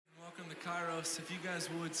Kairos. If you guys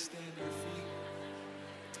would stand to your feet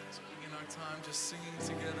as we begin our time just singing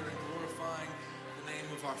together and glorifying the name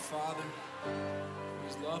of our Father who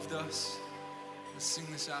has loved us. Let's sing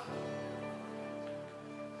this out.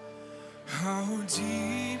 How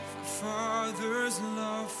deep the Father's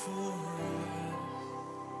love for us,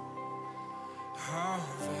 how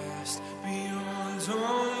vast beyond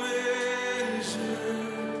all measure,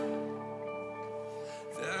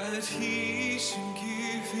 that He should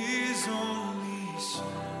give His only Son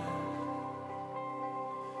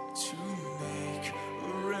to make a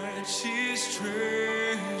wretch His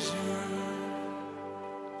treasure.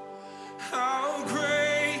 How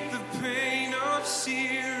great the pain of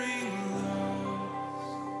searing loss,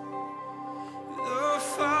 the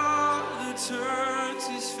Father turns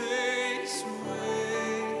His face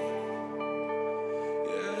away,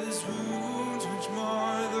 as wounds which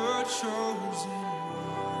mar the chosen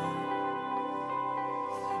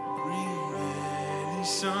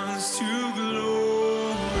sons to glory.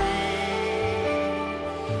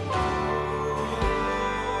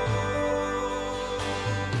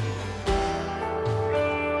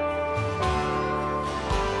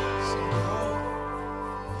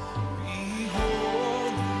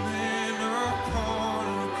 Behold the man upon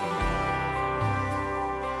a cross,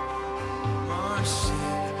 my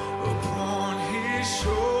sin upon His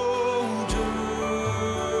shoulders.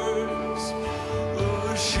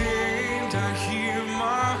 Ashamed, I hear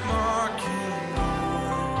my mocking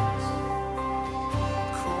voice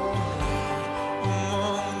call out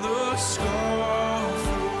among the scoffers.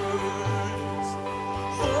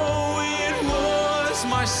 Oh, it was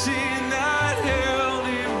my sin that held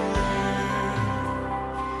Him there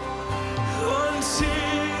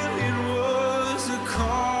until it was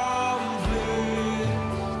accomplished.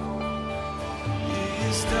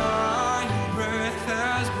 His dying breath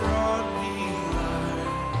has brought me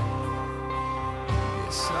life.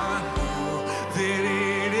 Yes, I know that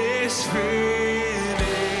it is finished.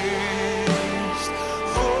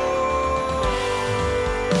 Oh,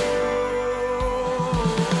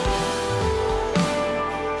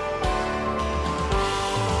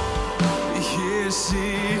 yes,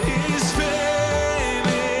 it is finished.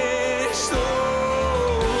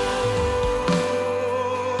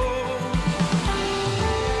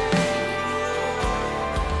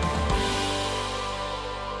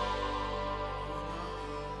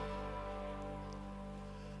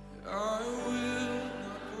 I will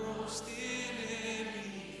not boast in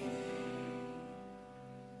anything,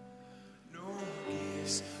 no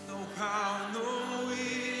gifts, no power, no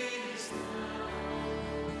wisdom,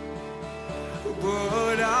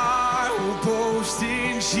 but I will boast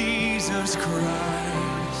in Jesus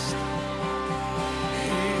Christ,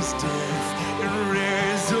 His death and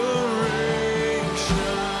resurrection.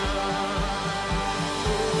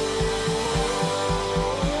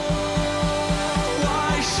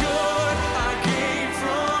 Why should I gain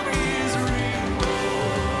from His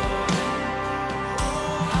reward?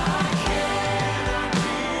 I cannot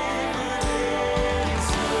give an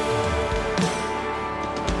answer.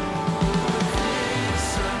 This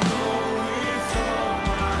I know with all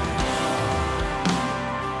my heart.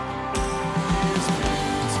 His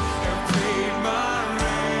wounds have paid my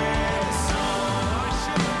ransom.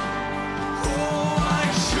 Oh, why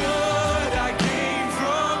should I gain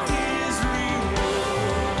from His reward?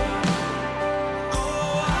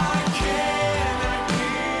 Oh, I cannot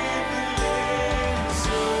give an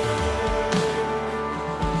answer.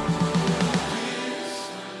 This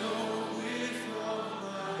I know with all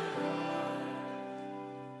my heart.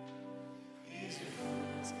 His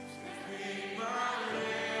wounds have paid my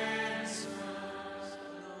ransom.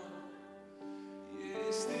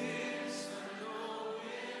 Yes, this I know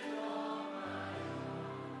with all my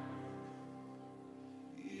heart.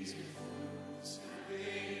 His wounds have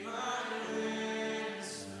paid my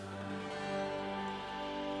ransom.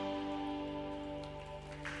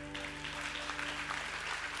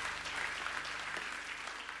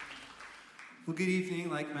 Well, good evening.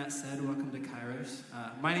 Like Matt said, welcome to Kairos.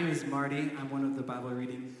 My name is Marty. I'm one of the Bible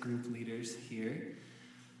reading group leaders here.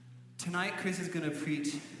 Tonight, Chris is going to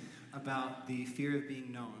preach about the fear of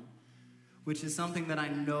being known, which is something that I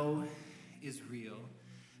know is real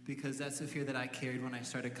because that's the fear that I carried when I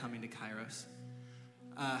started coming to Kairos.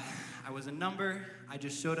 I was a number. I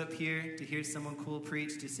just showed up here to hear someone cool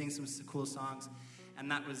preach, to sing some cool songs, and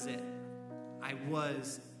that was it. I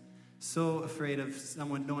was so afraid of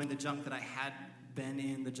someone knowing the junk that I had been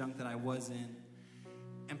in, the junk that I was in.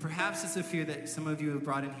 And perhaps it's a fear that some of you have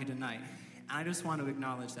brought in here tonight. And I just want to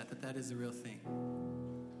acknowledge that is a real thing.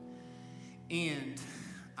 And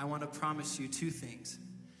I want to promise you two things.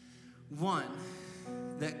 One,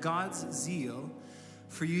 that God's zeal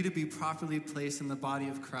for you to be properly placed in the body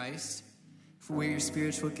of Christ, for where your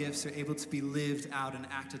spiritual gifts are able to be lived out and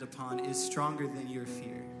acted upon, is stronger than your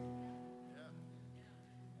fear.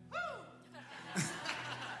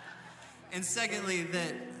 And secondly,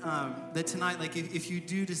 that tonight, like if you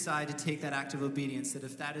do decide to take that act of obedience, that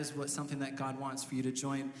if that is something that God wants for you to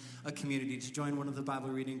join a community, to join one of the Bible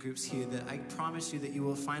reading groups here, that I promise you that you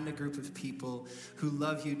will find a group of people who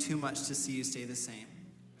love you too much to see you stay the same.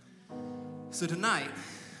 So tonight,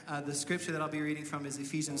 the scripture that I'll be reading from is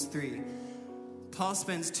Ephesians 3. Paul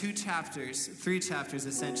spends 3 chapters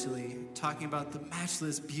essentially, talking about the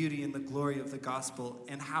matchless beauty and the glory of the gospel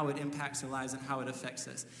and how it impacts our lives and how it affects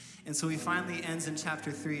us. And so he finally ends in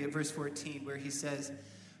chapter 3 at verse 14, where he says,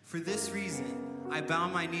 "For this reason, I bow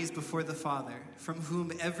my knees before the Father, from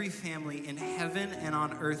whom every family in heaven and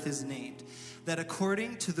on earth is named, that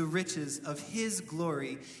according to the riches of his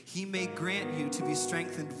glory, he may grant you to be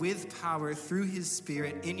strengthened with power through his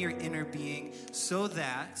Spirit in your inner being, so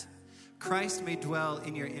that Christ may dwell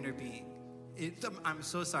in your inner being."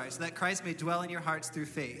 So that Christ may dwell in your hearts through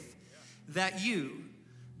faith, that you,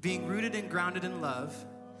 being rooted and grounded in love,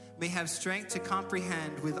 may have strength to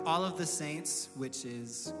comprehend with all of the saints, which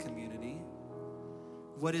is community,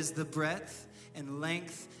 what is the breadth and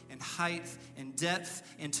length and height and depth,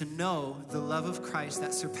 and to know the love of Christ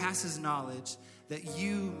that surpasses knowledge, that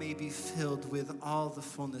you may be filled with all the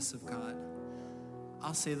fullness of God.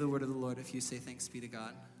 I'll say the word of the Lord if you say thanks be to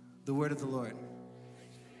God. The word of the Lord.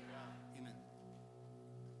 Amen.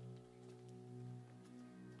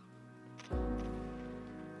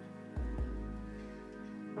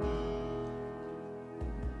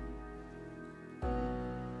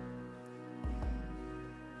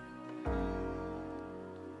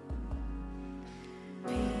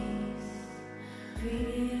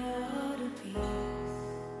 Bring out a peace.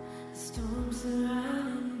 The storms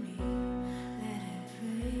surround me. Let it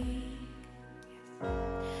break.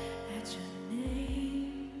 At your name.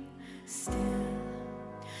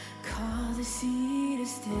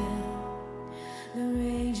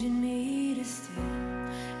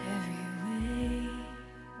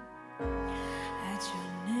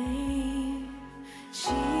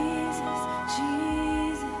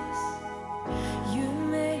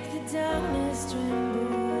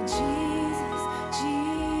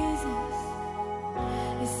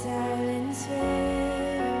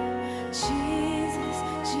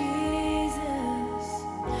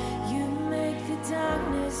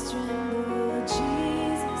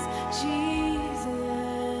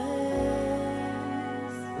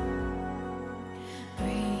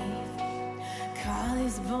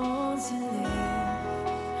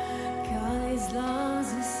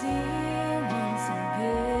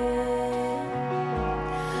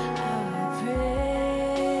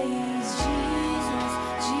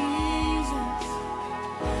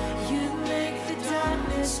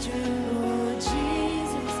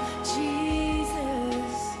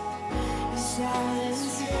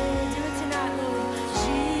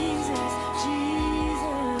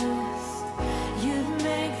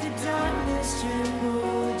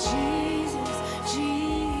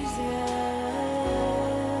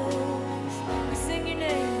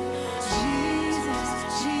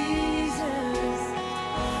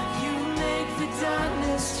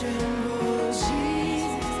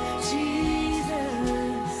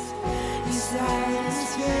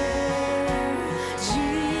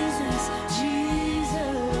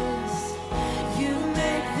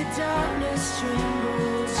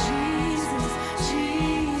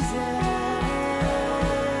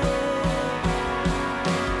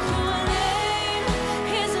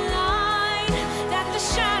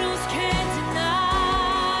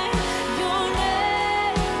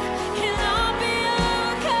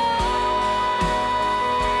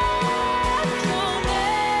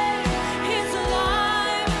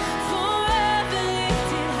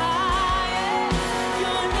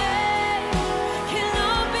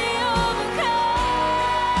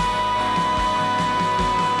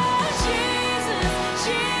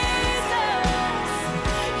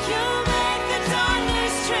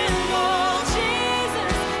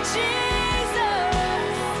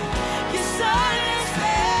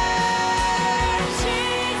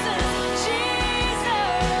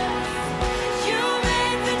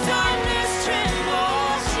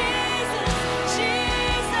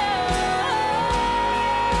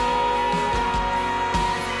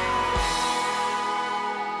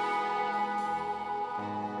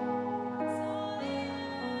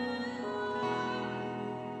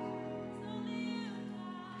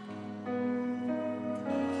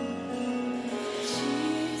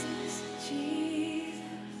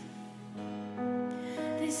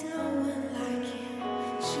 There's no one like you,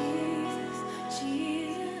 Jesus,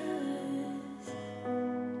 Jesus.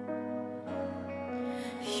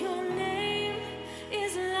 Your name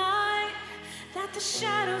is light that the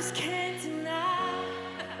shadows can't deny.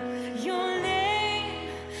 Your name,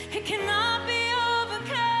 it cannot be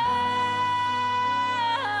overcome.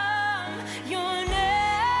 Your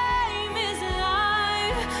name is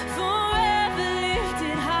life, forever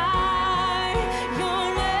lifted high. Your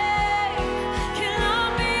name cannot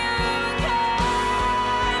be overcome.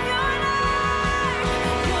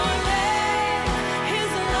 Your name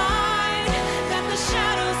is light that the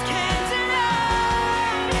shadows can't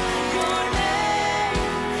deny. Your name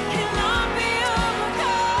cannot be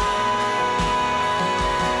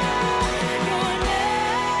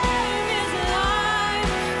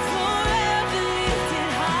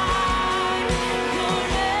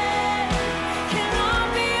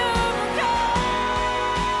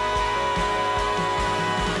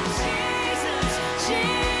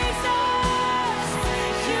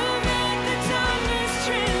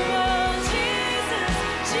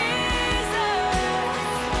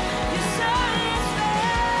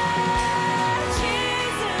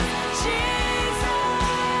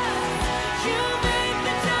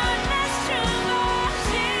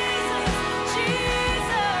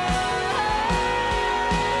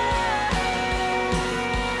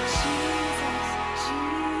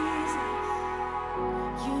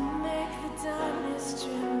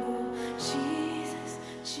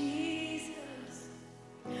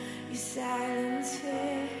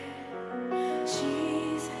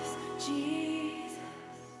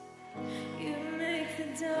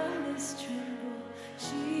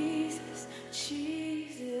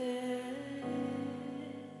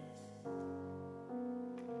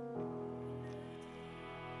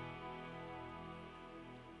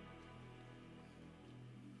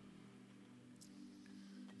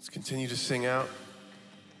Let's continue to sing out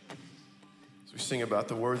as we sing about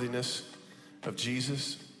the worthiness of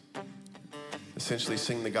Jesus. Essentially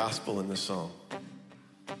sing the gospel in this song.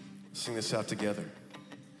 Let's sing this out together.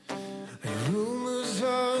 Rumors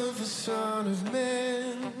of the Son of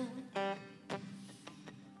Man,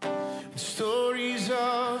 and stories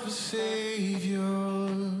of a Savior,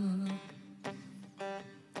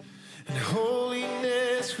 and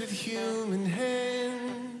holiness with human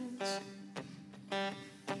hands,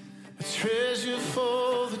 a treasure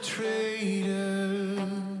for the traitor.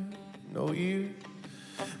 No ear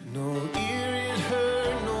it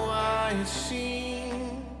heard, no eye it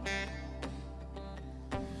seen,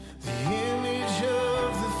 the image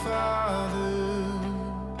of the Father,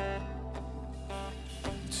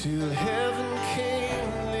 till heaven came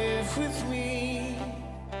and lived with me,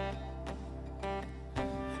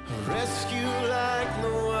 a rescue like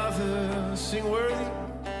no other. Sing worthy,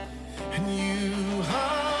 and you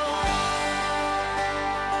are.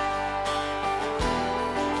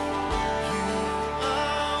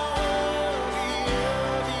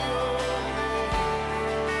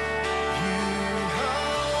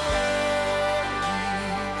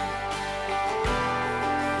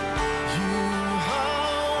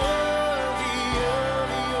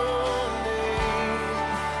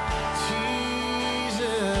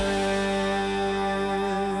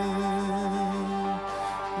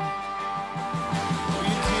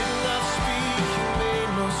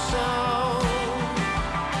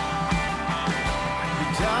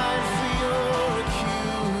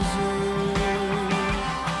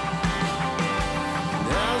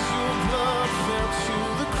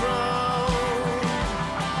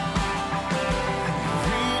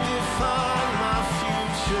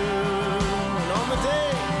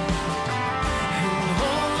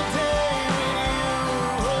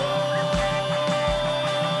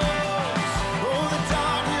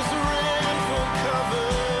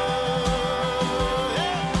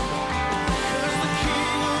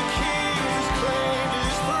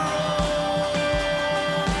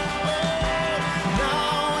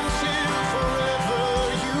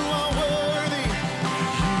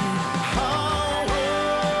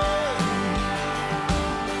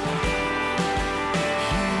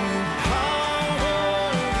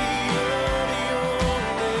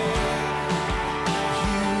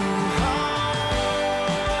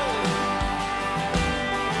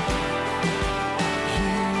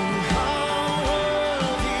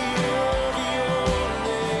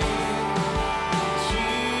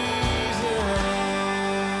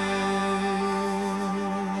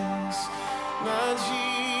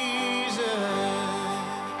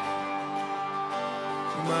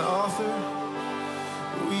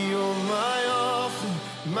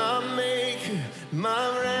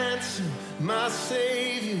 My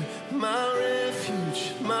Savior, my refuge,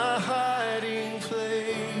 my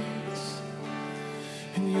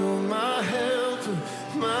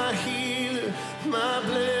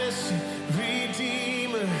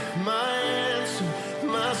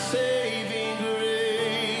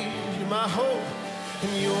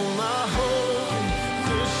and you're my hope in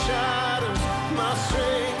the shadows, my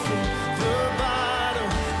strength in the battle,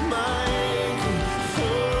 my anchor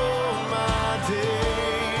for all my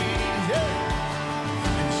days.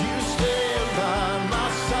 Yeah. And you stand by my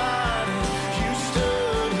side, and you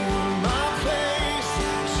stood in my place.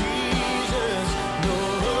 Jesus, no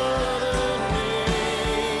other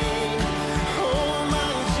name. Oh, my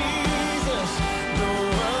Jesus, no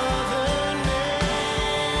other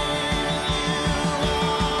name.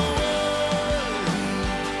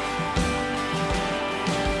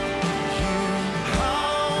 You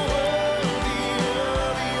are worthy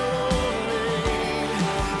of your name.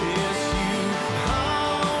 Yes, you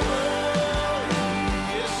are worthy.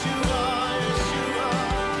 Yes, you are. Yes, you are.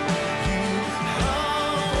 You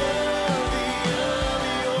are worthy of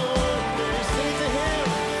your name. Sing to him.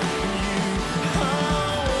 You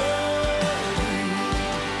are worthy. Oh,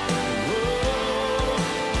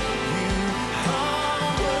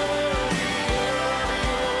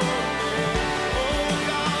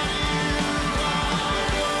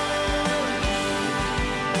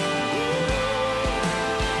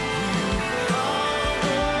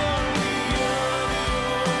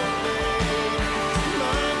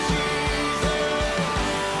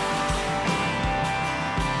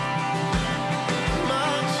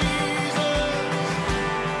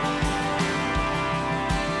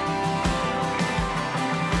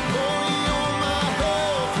 you are worthy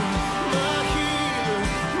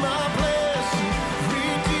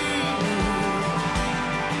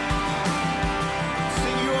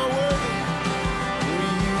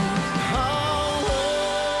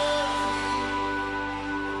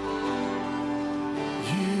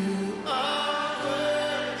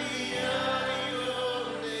of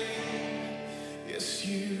Yes,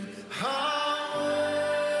 you are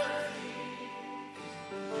worthy.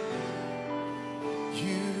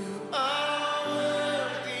 You are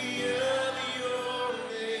worthy of your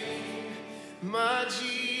name, my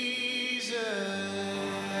Jesus.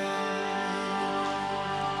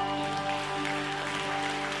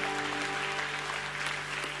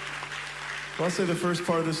 Well, I'll say the first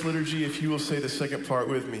part of this liturgy if you will say the second part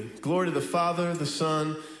with me. Glory to the Father, the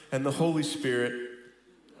Son, and the Holy Spirit.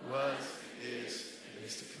 Was, is, and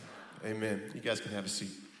is to come. Amen. You guys can have a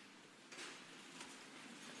seat.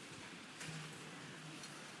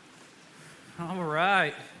 All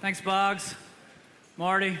right. Thanks, Boggs.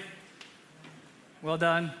 Marty, well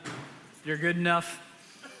done. You're good enough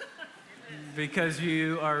because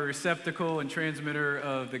you are a receptacle and transmitter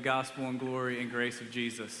of the gospel and glory and grace of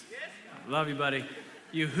Jesus. Love you, buddy.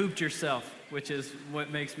 You hooped yourself, which is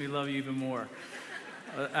what makes me love you even more.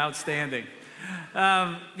 Outstanding.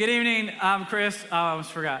 Good evening. I'm Chris. Oh, I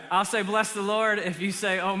almost forgot. I'll say bless the Lord. If you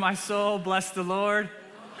say, oh, my soul, bless the Lord.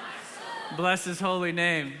 Bless his holy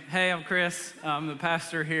name. Hey, I'm Chris. I'm the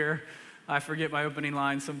pastor here. I forget my opening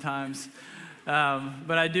line sometimes.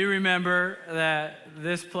 But I do remember that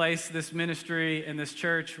this place, this ministry, and this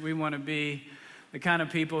church, we want to be the kind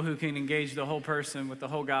of people who can engage the whole person with the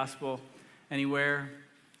whole gospel anywhere,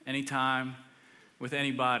 anytime, with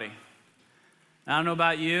anybody. I don't know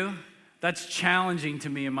about you. That's challenging to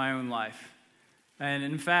me in my own life. And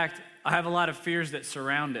in fact, I have a lot of fears that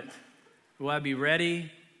surround it. Will I be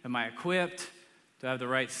ready? Am I equipped? Do I have the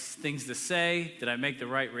right things to say? Did I make the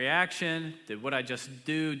right reaction? Did what I just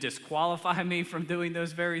do disqualify me from doing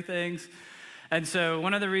those very things? And so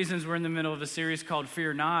one of the reasons we're in the middle of a series called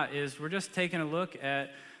Fear Not is we're just taking a look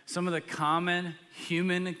at some of the common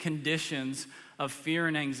human conditions of fear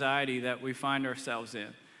and anxiety that we find ourselves in.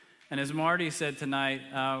 And as Marty said tonight,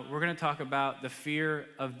 we're going to talk about the fear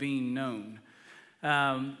of being known.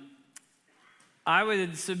 I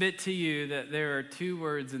would submit to you that there are two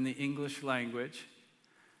words in the English language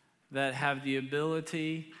that have the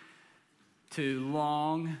ability to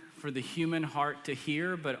long for the human heart to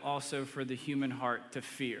hear, but also for the human heart to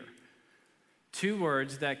fear. Two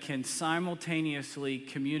words that can simultaneously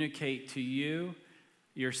communicate to you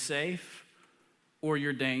you're safe or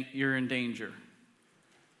you're in danger.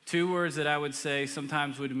 Two words that I would say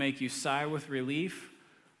sometimes would make you sigh with relief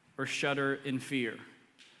or shudder in fear.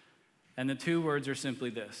 And the two words are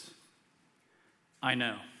simply this: I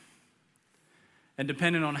know. And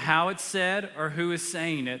depending on how it's said or who is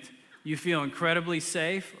saying it, you feel incredibly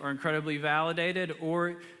safe or incredibly validated,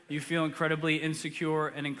 or you feel incredibly insecure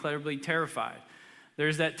and incredibly terrified.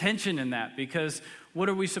 There's that tension in that, because what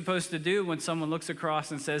are we supposed to do when someone looks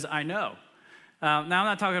across and says, I know? Now, I'm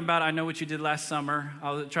not talking about I know what you did last summer.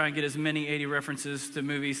 I'll try and get as many 80 references to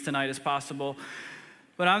movies tonight as possible.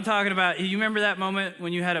 But I'm talking about, you remember that moment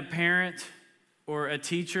when you had a parent or a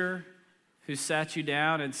teacher who sat you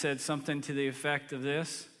down and said something to the effect of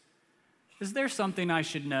this? is there something I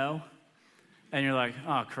should know? And you're like,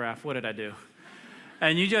 oh crap, what did I do?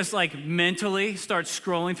 And you just like mentally start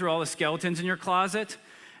scrolling through all the skeletons in your closet.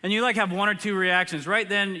 And you like have one or two reactions. Right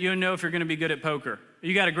then, you'll know if you're gonna be good at poker.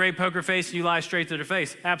 You got a great poker face and you lie straight to their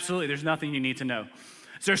face. Absolutely, there's nothing you need to know.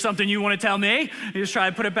 Is there something you wanna tell me? You just try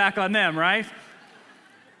to put it back on them, right?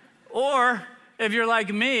 Or if you're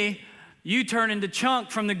like me, you turn into Chunk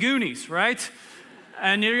from the Goonies, right?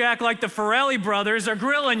 And you act like the Farrelly brothers are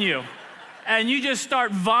grilling you. And you just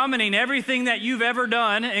start vomiting everything that you've ever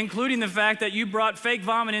done, including the fact that you brought fake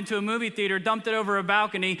vomit into a movie theater, dumped it over a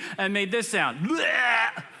balcony, and made this sound.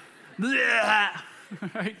 Bleh, bleh,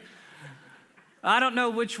 right? I don't know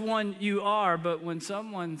which one you are, but when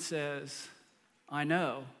someone says, I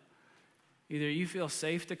know, either you feel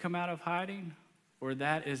safe to come out of hiding, or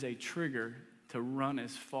that is a trigger to run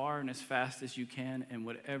as far and as fast as you can, and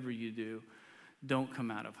whatever you do, don't come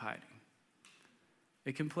out of hiding.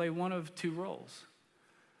 It can play one of two roles.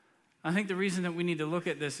 I think the reason that we need to look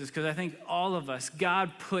at this is because I think all of us,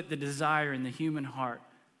 God put the desire in the human heart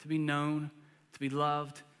to be known, to be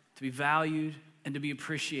loved, to be valued, and to be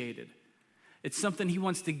appreciated. It's something he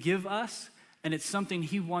wants to give us, and it's something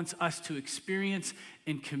he wants us to experience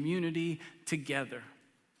in community together.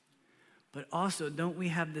 But also, don't we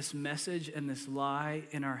have this message and this lie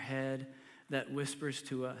in our head that whispers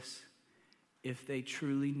to us, if they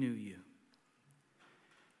truly knew you,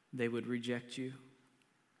 they would reject you,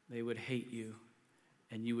 they would hate you,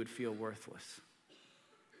 and you would feel worthless.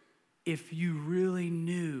 If you really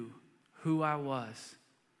knew who I was,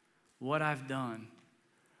 what I've done,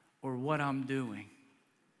 or what I'm doing,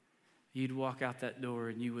 you'd walk out that door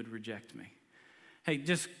and you would reject me. Hey,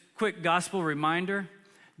 just quick gospel reminder,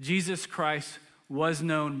 Jesus Christ was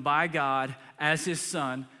known by God as his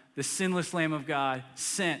son, the sinless Lamb of God,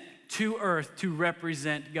 sent to earth to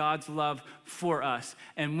represent God's love for us.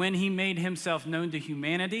 And when he made himself known to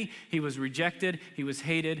humanity, he was rejected, he was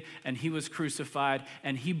hated, and he was crucified.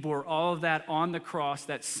 And he bore all of that on the cross,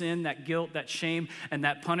 that sin, that guilt, that shame, and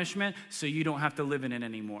that punishment, so you don't have to live in it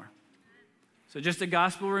anymore. So just a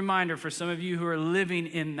gospel reminder for some of you who are living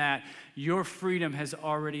in that, your freedom has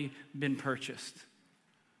already been purchased.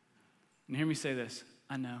 And hear me say this,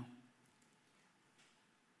 I know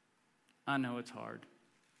it's hard.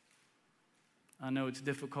 I know it's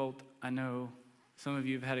difficult. I know some of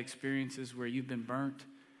you have had experiences where you've been burnt,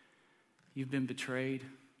 you've been betrayed.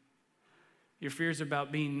 Your fears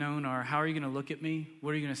about being known are, how are you going to look at me?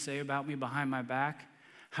 What are you going to say about me behind my back?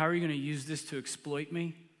 How are you going to use this to exploit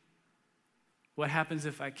me? What happens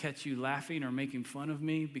if I catch you laughing or making fun of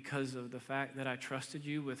me because of the fact that I trusted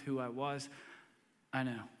you with who I was? I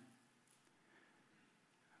know.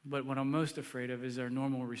 But what I'm most afraid of is our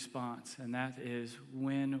normal response, and that is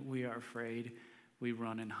when we are afraid, we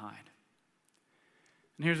run and hide.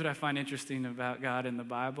 And here's what I find interesting about God in the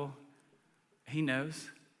Bible. He knows,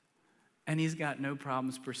 and he's got no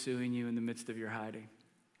problems pursuing you in the midst of your hiding.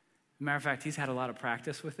 As a matter of fact, he's had a lot of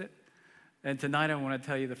practice with it. And tonight I want to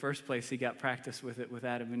tell you the first place he got practice with it with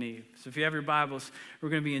Adam and Eve. So if you have your Bibles, we're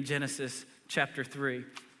going to be in Genesis chapter 3.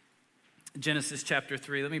 Genesis chapter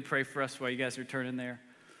 3. Let me pray for us while you guys are turning there.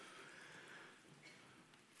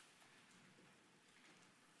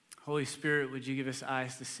 Holy Spirit, would you give us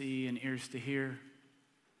eyes to see and ears to hear?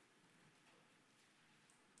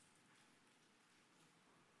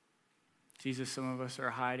 Jesus, some of us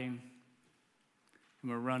are hiding,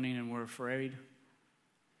 and we're running, and we're afraid.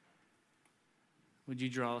 Would you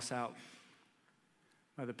draw us out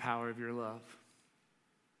by the power of your love?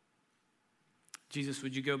 Jesus,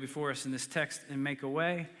 would you go before us in this text and make a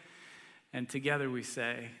way? And together we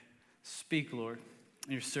say, speak, Lord.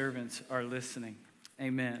 Your servants are listening.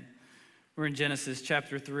 Amen. We're in Genesis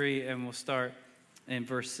chapter 3, and we'll start in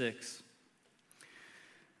verse 6.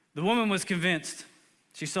 The woman was convinced.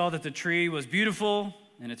 She saw that the tree was beautiful,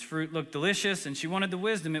 and its fruit looked delicious, and she wanted the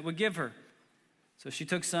wisdom it would give her. So she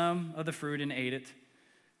took some of the fruit and ate it.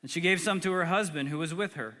 And she gave some to her husband who was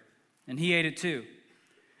with her, and he ate it too.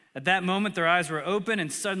 At that moment, their eyes were open,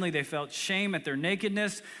 and suddenly they felt shame at their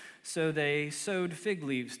nakedness, so they sewed fig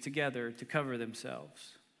leaves together to cover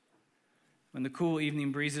themselves. When the cool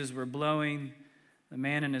evening breezes were blowing, the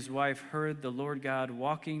man and his wife heard the Lord God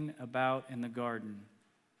walking about in the garden.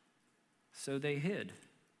 So they hid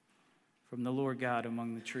from the Lord God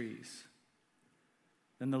among the trees.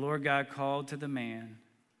 Then the Lord God called to the man,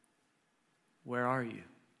 "Where are you?"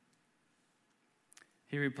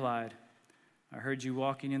 He replied, "I heard you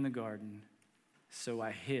walking in the garden, so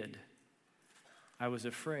I hid. I was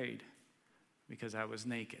afraid because I was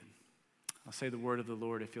naked." I'll say the word of the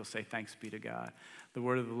Lord if you'll say thanks be to God. The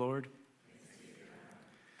word of the Lord.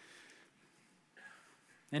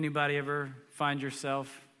 Anybody ever find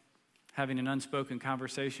yourself having an unspoken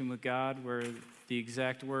conversation with God where the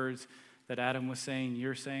exact words that Adam was saying,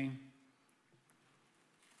 you're saying?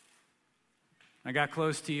 I got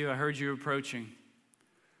close to you. I heard you approaching.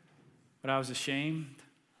 But I was ashamed.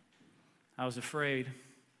 I was afraid.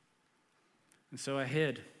 And so I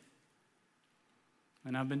hid.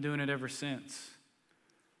 And I've been doing it ever since.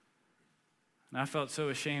 And I felt so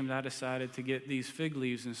ashamed, I decided to get these fig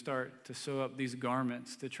leaves and start to sew up these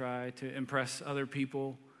garments to try to impress other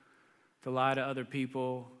people, to lie to other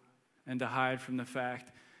people, and to hide from the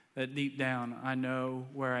fact that deep down, I know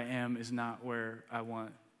where I am is not where I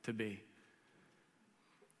want to be.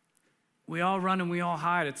 We all run and we all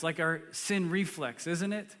hide. It's like our sin reflex,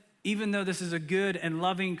 isn't it? Even though this is a good and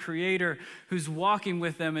loving creator who's walking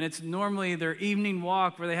with them, and it's normally their evening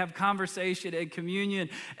walk where they have conversation and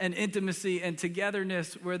communion and intimacy and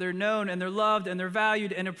togetherness, where they're known and they're loved and they're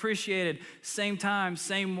valued and appreciated. Same time,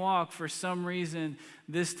 same walk. For some reason,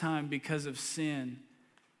 this time because of sin,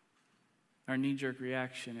 our knee-jerk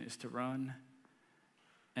reaction is to run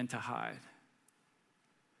and to hide.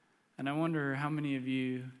 And I wonder how many of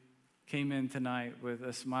you came in tonight with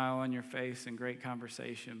a smile on your face and great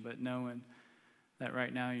conversation, but knowing that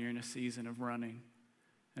right now you're in a season of running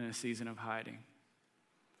and a season of hiding.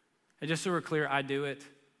 And just so we're clear, I do it.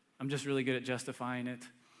 I'm just really good at justifying it.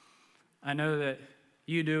 I know that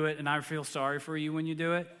you do it, and I feel sorry for you when you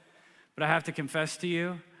do it, but I have to confess to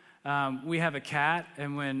you, we have a cat,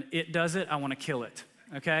 and when it does it, I want to kill it,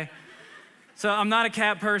 okay? So I'm not a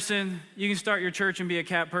cat person. You can start your church and be a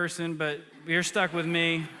cat person, but you're stuck with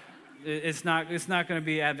me. It's not going to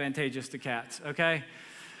be advantageous to cats, okay?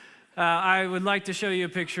 I would like to show you a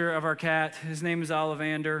picture of our cat. His name is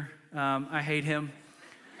Ollivander. I hate him.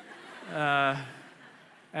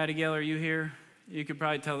 Abigail, are you here? You could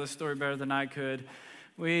probably tell this story better than I could.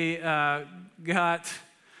 We got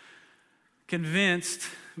convinced,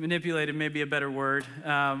 manipulated may be a better word,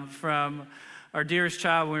 from our dearest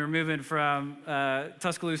child when we were moving from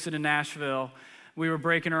Tuscaloosa to Nashville. We were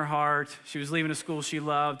breaking her heart. She was leaving a school she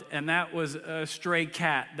loved, and that was a stray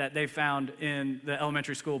cat that they found in the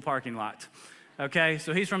elementary school parking lot. Okay,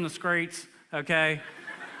 so he's from the streets, okay?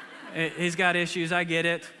 He's got issues, I get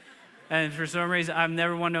it. And for some reason, I've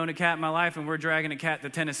never wanted to own a cat in my life, and we're dragging a cat to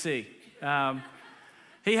Tennessee.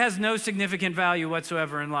 He has no significant value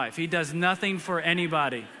whatsoever in life. He does nothing for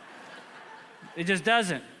anybody. It just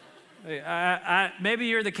doesn't. Maybe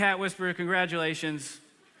you're the cat whisperer, congratulations.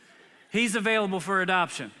 He's available for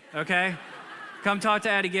adoption, okay? Come talk to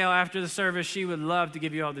Abigail after the service. She would love to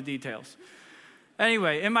give you all the details.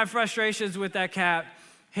 Anyway, in my frustrations with that cat,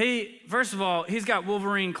 first of all, he's got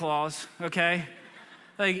Wolverine claws, okay?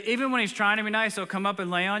 Like, even when he's trying to be nice, he'll come up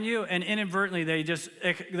and lay on you, and inadvertently,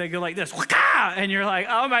 they go like this, and you're like,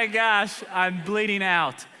 oh my gosh, I'm bleeding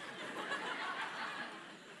out.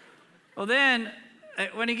 Well, then,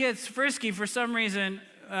 when he gets frisky, for some reason,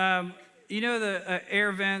 you know the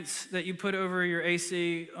air vents that you put over your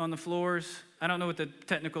AC on the floors? I don't know what the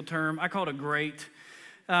technical term, I call it a grate.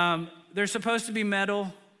 They're supposed to be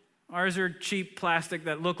metal. Ours are cheap plastic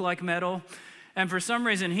that look like metal. And for some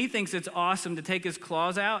reason, he thinks it's awesome to take his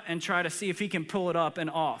claws out and try to see if he can pull it up and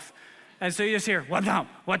off. And so you just hear, what thump,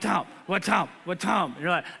 what thump, what thump, what thump. And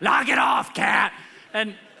you're like, knock it off, cat.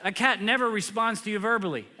 And a cat never responds to you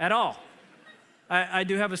verbally at all. I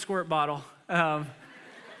do have a squirt bottle.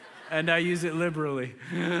 And I use it liberally.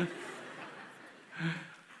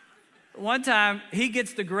 One time, he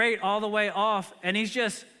gets the grate all the way off, and he's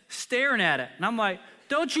just staring at it. And I'm like,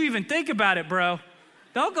 don't you even think about it, bro.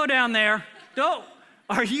 Don't go down there. Don't.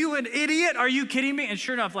 Are you an idiot? Are you kidding me? And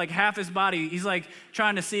sure enough, like half his body, he's like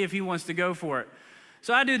trying to see if he wants to go for it.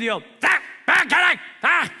 So I do the old,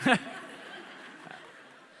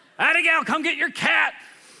 Abigail, come get your cat.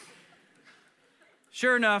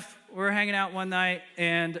 Sure enough, we're hanging out one night,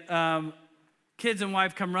 and kids and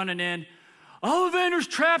wife come running in. Ollivander's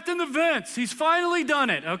trapped in the vents. He's finally done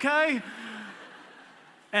it, okay?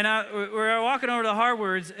 And we're walking over to the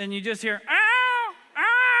hardwoods, and you just hear, ow,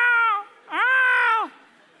 ow, ow.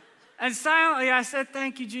 And silently I said,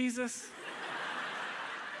 thank you, Jesus.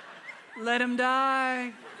 Let him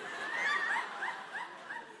die.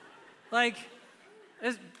 Like,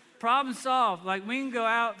 it's problem solved. Like, we can go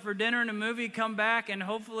out for dinner and a movie, come back, and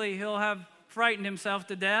hopefully he'll have frightened himself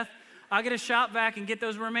to death. I'll get a shop vac and get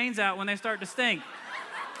those remains out when they start to stink.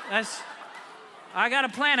 I got a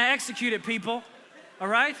plan to execute it, people. All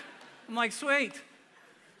right? I'm like, sweet.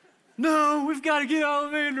 No, we've got to get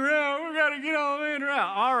Ollivander out. We've got to get Ollivander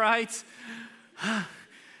out. All right.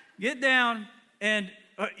 Get down, and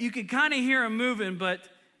you can kind of hear him moving, but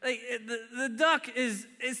Like, the duck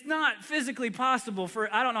it's not physically possible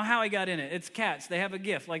for, I don't know how he got in it. It's cats. They have a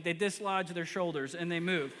gift. Like, they dislodge their shoulders and they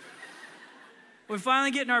move. We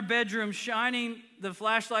finally get in our bedroom, shining the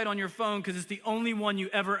flashlight on your phone because it's the only one you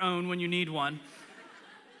ever own when you need one.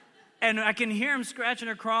 And I can hear him scratching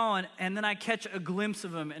or crawling, and then I catch a glimpse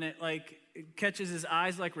of him, and it catches his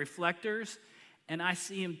eyes like reflectors, and I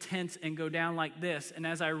see him tense and go down like this. And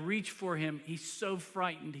as I reach for him, he's so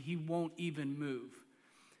frightened he won't even move.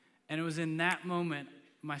 And it was in that moment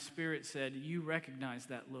my spirit said, you recognize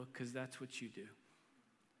that look because that's what you do.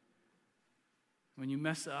 When you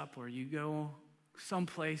mess up or you go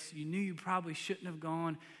someplace you knew you probably shouldn't have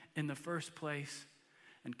gone in the first place,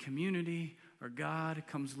 and community or God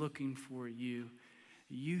comes looking for you,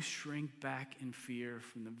 you shrink back in fear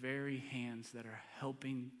from the very hands that are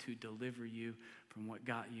helping to deliver you from what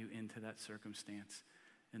got you into that circumstance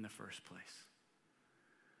in the first place.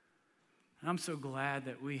 And I'm so glad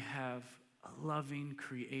that we have a loving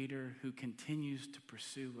Creator who continues to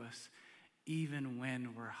pursue us even when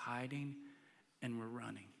we're hiding and we're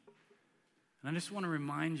running. And I just want to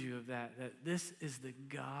remind you of that this is the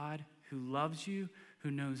God who loves you,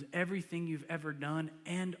 who knows everything you've ever done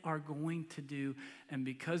and are going to do, and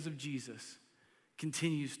because of Jesus,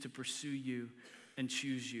 continues to pursue you and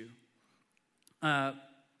choose you.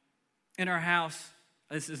 In our house,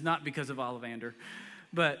 this is not because of Ollivander,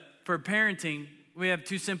 but for parenting, we have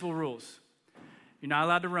two simple rules. You're not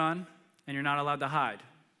allowed to run, and you're not allowed to hide.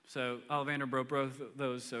 So Ollivander broke both of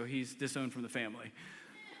those, so he's disowned from the family.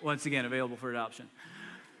 Once again, available for adoption.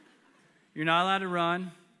 You're not allowed to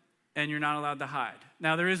run, and you're not allowed to hide.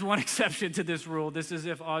 Now, there is one exception to this rule. This is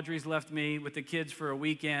if Audrey's left me with the kids for a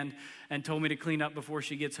weekend and told me to clean up before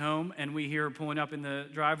she gets home, and we hear her pulling up in the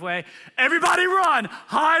driveway. Everybody run!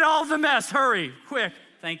 Hide all the mess! Hurry! Quick!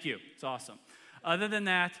 Thank you. It's awesome. Other than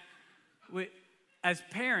that, as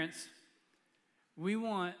parents, we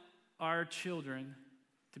want our children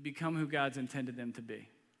to become who God's intended them to be.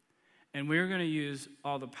 And we're going to use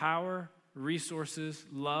all the power, resources,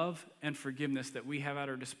 love, and forgiveness that we have at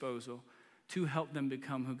our disposal to help them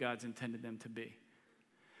become who God's intended them to be.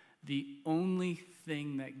 The only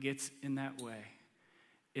thing that gets in that way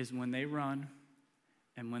is when they run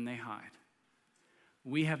and when they hide.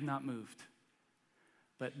 We have not moved,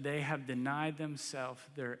 but they have denied themselves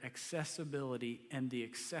their accessibility and the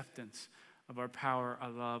acceptance of our power,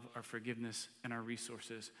 our love, our forgiveness, and our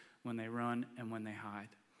resources when they run and when they hide.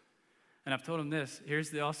 And I've told them this.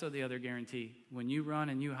 Here's also the other guarantee. When you run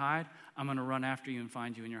and you hide, I'm going to run after you and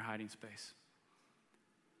find you in your hiding space.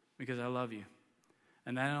 Because I love you.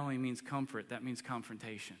 And that not only means comfort, that means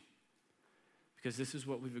confrontation. Because this is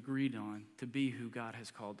what we've agreed on, to be who God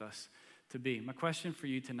has called us to be. My question for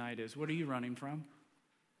you tonight is, what are you running from?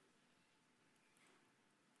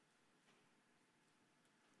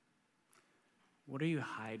 What are you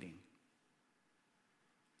hiding?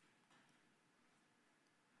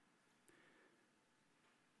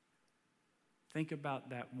 Think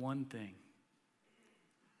about that one thing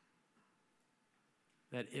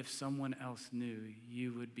that if someone else knew,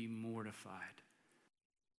 you would be mortified.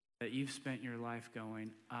 That you've spent your life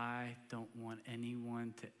going, I don't want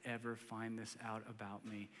anyone to ever find this out about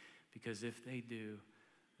me, because if they do,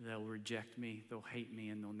 they'll reject me, they'll hate me,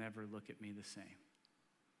 and they'll never look at me the same.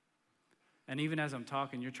 And even as I'm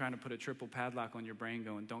talking, you're trying to put a triple padlock on your brain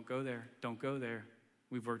going, don't go there, don't go there.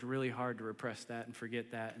 We've worked really hard to repress that and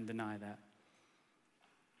forget that and deny that.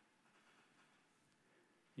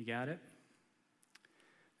 You got it?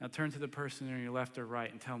 Now turn to the person on your left or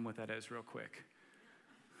right and tell them what that is real quick.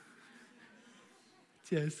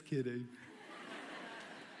 Just kidding.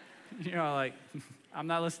 You're all like, I'm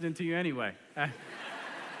not listening to you anyway. I've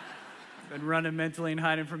been running mentally and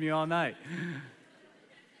hiding from you all night.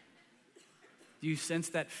 Do you sense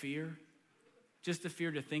that fear? Just the fear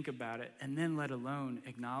to think about it, and then let alone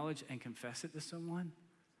acknowledge and confess it to someone?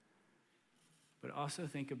 But also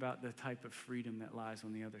think about the type of freedom that lies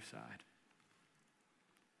on the other side.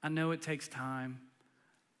 I know it takes time.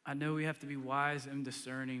 I know we have to be wise and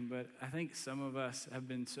discerning, but I think some of us have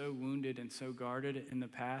been so wounded and so guarded in the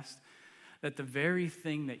past that the very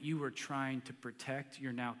thing that you were trying to protect,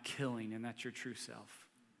 you're now killing, and that's your true self.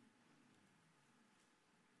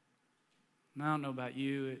 I don't know about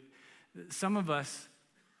you. Some of us,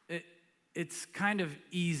 it's kind of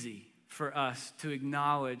easy for us to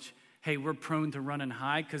acknowledge, hey, we're prone to run and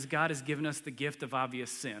hide because God has given us the gift of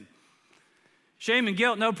obvious sin. Shame and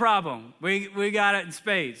guilt, no problem. We got it in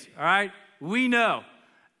spades, all right? We know,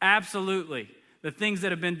 absolutely, the things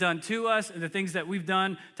that have been done to us and the things that we've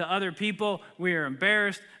done to other people, we are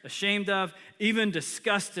embarrassed, ashamed of, even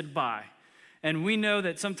disgusted by. And we know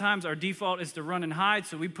that sometimes our default is to run and hide,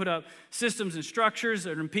 so we put up systems and structures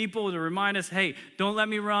and people to remind us, hey, don't let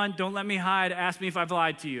me run, don't let me hide, ask me if I've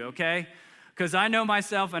lied to you, okay? Because I know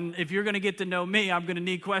myself, and if you're going to get to know me, I'm going to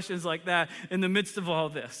need questions like that in the midst of all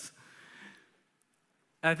this.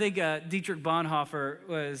 I think Dietrich Bonhoeffer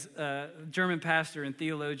was a German pastor and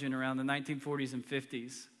theologian around the 1940s and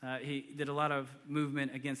 50s. He did a lot of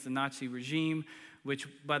movement against the Nazi regime, which,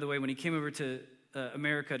 by the way, when he came over to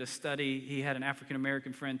America to study, he had an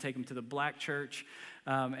African-American friend take him to the black church,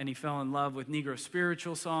 and he fell in love with Negro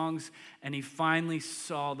spiritual songs, and he finally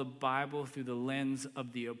saw the Bible through the lens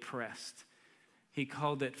of the oppressed. He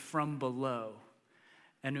called it From Below.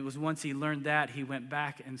 And it was once he learned that, he went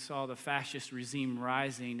back and saw the fascist regime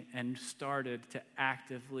rising and started to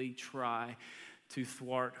actively try to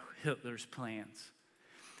thwart Hitler's plans.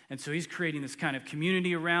 And so he's creating this kind of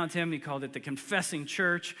community around him. He called it the Confessing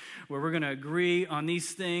Church, where we're going to agree on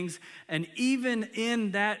these things. And even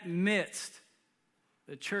in that midst,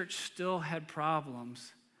 the church still had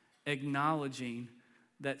problems acknowledging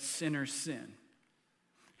that sinners sin.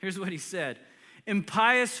 Here's what he said. The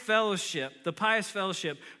pious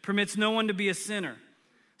fellowship permits no one to be a sinner.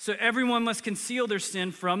 So everyone must conceal their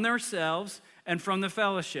sin from themselves and from the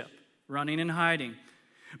fellowship, running and hiding.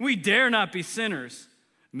 We dare not be sinners.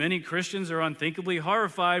 Many Christians are unthinkably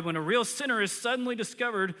horrified when a real sinner is suddenly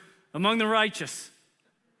discovered among the righteous.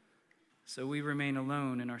 So we remain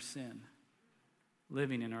alone in our sin,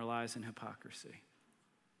 living in our lies and hypocrisy.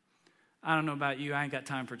 I don't know about you, I ain't got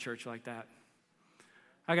time for church like that.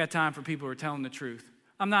 I got time for people who are telling the truth.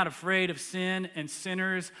 I'm not afraid of sin and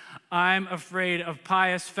sinners. I'm afraid of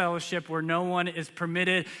pious fellowship where no one is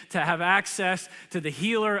permitted to have access to the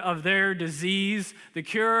healer of their disease, the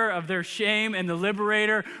cure of their shame, and the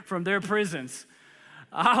liberator from their prisons.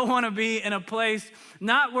 I want to be in a place,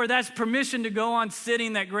 not where that's permission to go on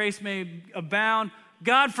sitting that grace may abound,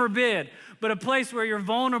 God forbid, but a place where you're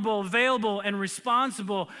vulnerable, available, and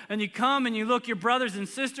responsible, and you come and you look your brothers and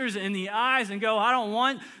sisters in the eyes and go, I don't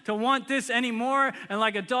want this anymore, and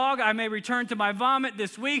like a dog, I may return to my vomit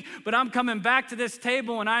this week, but I'm coming back to this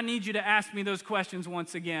table, and I need you to ask me those questions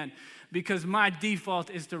once again, because my default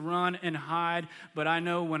is to run and hide, but I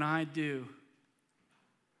know when I do,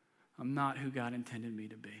 I'm not who God intended me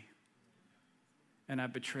to be, and I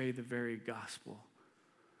betray the very gospel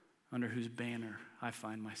under whose banner I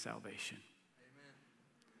find my salvation. Amen.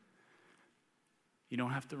 You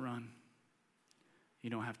don't have to run. You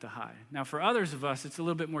don't have to hide. Now, for others of us, it's a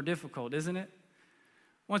little bit more difficult, isn't it?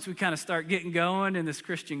 Once we kind of start getting going in this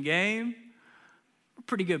Christian game, we're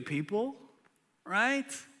pretty good people,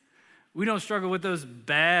 right? We don't struggle with those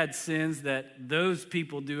bad sins that those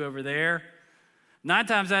people do over there. 9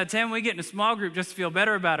 times out of 10, we get in a small group just to feel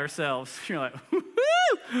better about ourselves. You're like,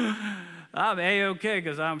 woo-hoo! I'm A-okay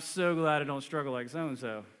because I'm so glad I don't struggle like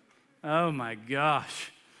so-and-so. Oh my gosh,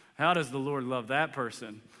 how does the Lord love that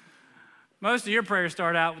person? Most of your prayers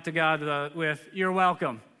start out to God with, you're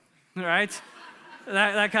welcome, right?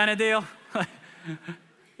 that kind of deal.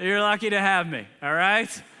 You're lucky to have me, all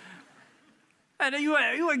right? And you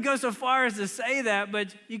wouldn't go so far as to say that,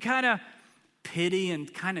 but you kind of pity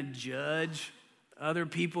and kind of judge other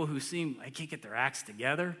people who seem like they can't get their acts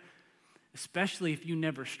together. Especially if you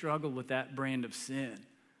never struggle with that brand of sin.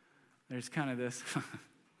 There's kind of this,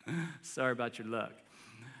 sorry about your luck.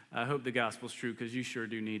 I hope the gospel's true because you sure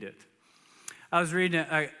do need it. I was reading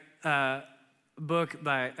a book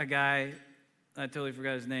by a guy, I totally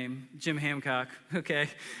forgot his name, Jim Hancock, okay?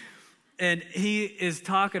 And he is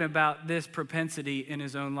talking about this propensity in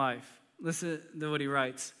his own life. Listen to what he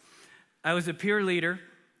writes. I was a peer leader,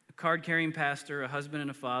 a card-carrying pastor, a husband and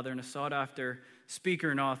a father, and a sought-after speaker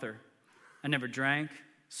and author. I never drank,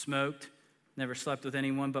 smoked, never slept with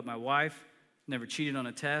anyone but my wife, never cheated on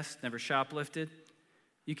a test, never shoplifted.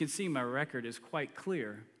 You can see my record is quite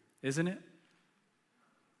clear, isn't it?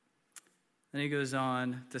 Then he goes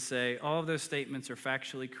on to say, all of those statements are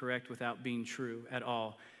factually correct without being true at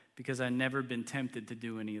all, because I've never been tempted to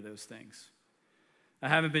do any of those things. I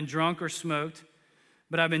haven't been drunk or smoked,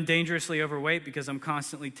 but I've been dangerously overweight because I'm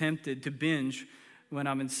constantly tempted to binge when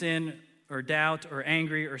I'm in sin or doubt, or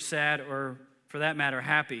angry, or sad, or for that matter,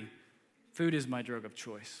 happy. Food is my drug of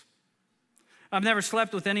choice. I've never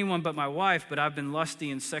slept with anyone but my wife, but I've been lusty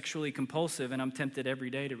and sexually compulsive, and I'm tempted every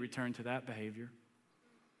day to return to that behavior.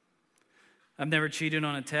 I've never cheated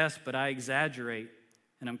on a test, but I exaggerate,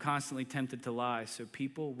 and I'm constantly tempted to lie, so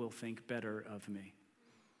people will think better of me.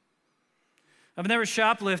 I've never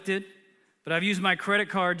shoplifted, but I've used my credit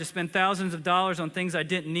card to spend thousands of dollars on things I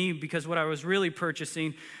didn't need because what I was really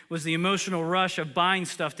purchasing was the emotional rush of buying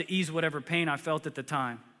stuff to ease whatever pain I felt at the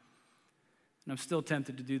time. And I'm still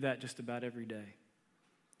tempted to do that just about every day.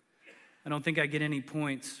 I don't think I get any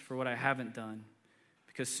points for what I haven't done,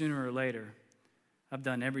 because sooner or later, I've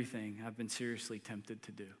done everything I've been seriously tempted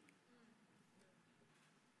to do.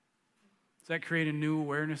 Does that create a new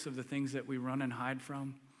awareness of the things that we run and hide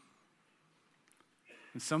from?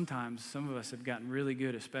 And sometimes some of us have gotten really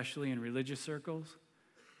good, especially in religious circles,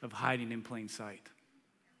 of hiding in plain sight.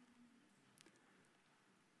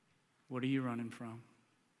 What are you running from?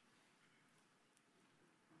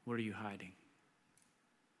 What are you hiding?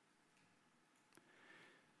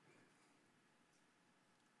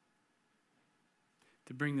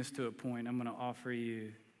 To bring this to a point, I'm going to offer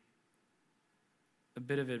you a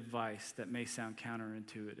bit of advice that may sound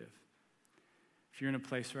counterintuitive. If you're in a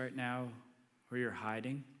place right now where you're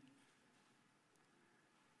hiding,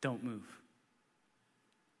 don't move.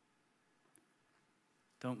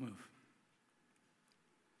 Don't move.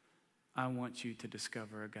 I want you to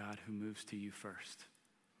discover a God who moves to you first,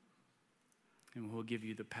 and will give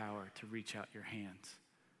you the power to reach out your hands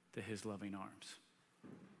to his loving arms.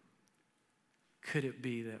 Could it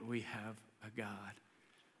be that we have a God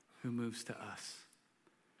who moves to us?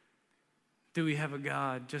 Do we have a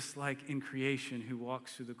God, just like in creation, who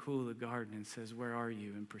walks through the cool of the garden and says, "Where are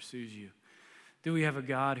you?" and pursues you? Do we have a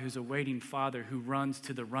God who's a waiting father who runs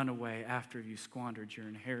to the runaway after you squandered your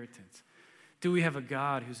inheritance? Do we have a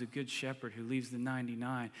God who's a good shepherd who leaves the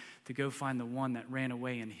 99 to go find the one that ran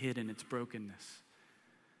away and hid in its brokenness?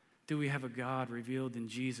 Do we have a God revealed in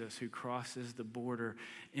Jesus who crosses the border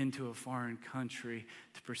into a foreign country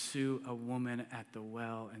to pursue a woman at the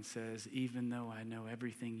well and says, "Even though I know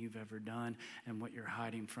everything you've ever done and what you're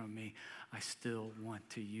hiding from me, I still want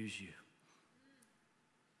to use you"?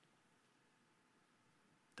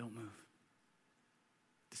 Don't move.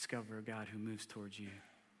 Discover a God who moves towards you.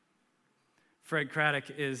 Fred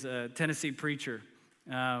Craddock is a Tennessee preacher.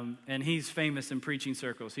 And he's famous in preaching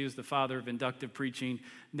circles. He was the father of inductive preaching,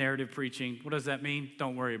 narrative preaching. What does that mean?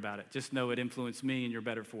 Don't worry about it. Just know it influenced me and you're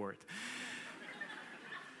better for it.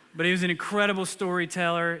 But he was an incredible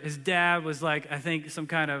storyteller. His dad was I think some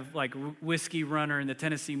kind of whiskey runner in the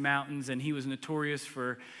Tennessee mountains, and he was notorious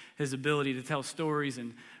for his ability to tell stories.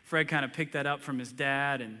 And Fred kind of picked that up from his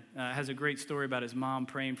dad, and has a great story about his mom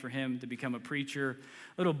praying for him to become a preacher.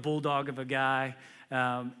 A little bulldog of a guy.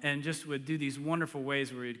 And just would do these wonderful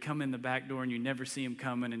ways where he'd come in the back door and you never see him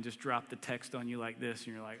coming and just drop the text on you like this.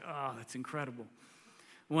 And you're like, "Oh, that's incredible."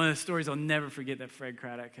 One of the stories I'll never forget that Fred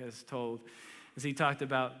Craddock has told is he talked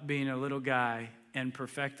about being a little guy and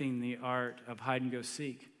perfecting the art of hide and go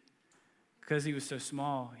seek. Because he was so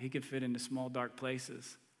small, he could fit into small, dark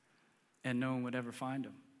places and no one would ever find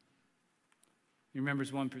him. He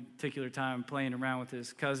remembers one particular time playing around with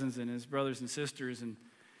his cousins and his brothers and sisters, and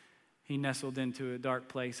he nestled into a dark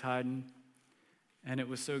place hiding, and it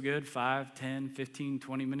was so good. 5, 10, 15,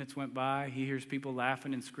 20 minutes went by. He hears people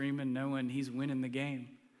laughing and screaming, knowing he's winning the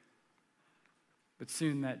game. But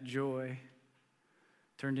soon that joy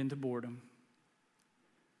turned into boredom,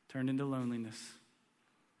 turned into loneliness,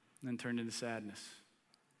 and then turned into sadness.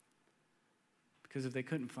 Because if they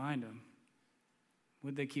couldn't find him,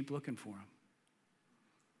 would they keep looking for him?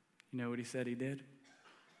 You know what he said he did?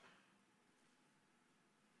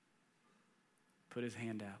 Put his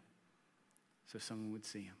hand out so someone would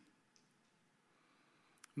see him.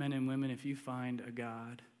 Men and women, if you find a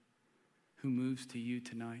God who moves to you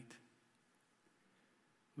tonight,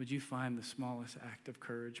 would you find the smallest act of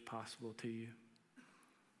courage possible to you?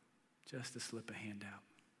 Just to slip a hand out.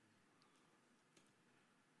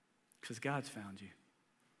 Because God's found you.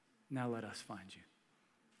 Now let us find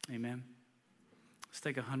you. Amen. Let's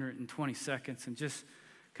take 120 seconds and just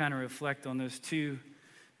kind of reflect on those two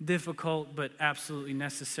difficult but absolutely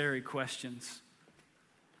necessary questions.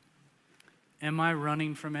 Am I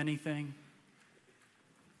running from anything?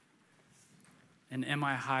 And am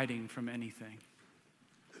I hiding from anything?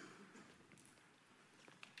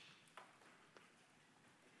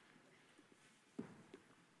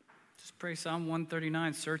 Just pray Psalm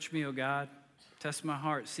 139, "Search me, O God, test my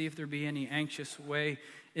heart, see if there be any anxious way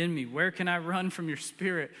in me. Where can I run from your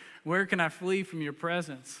spirit? Where can I flee from your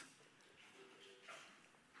presence?"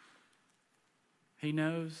 He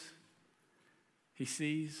knows, he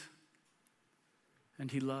sees,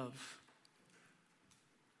 and he loves.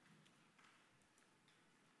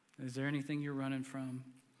 Is there anything you're running from?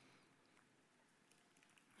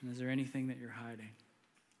 And is there anything that you're hiding?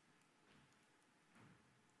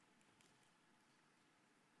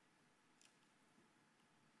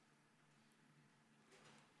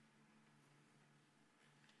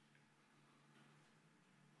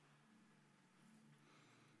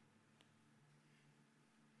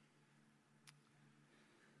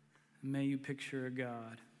 May you picture a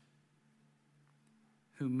God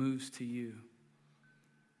who moves to you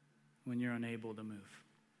when you're unable to move.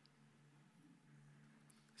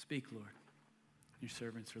 Speak, Lord. Your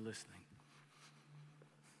servants are listening.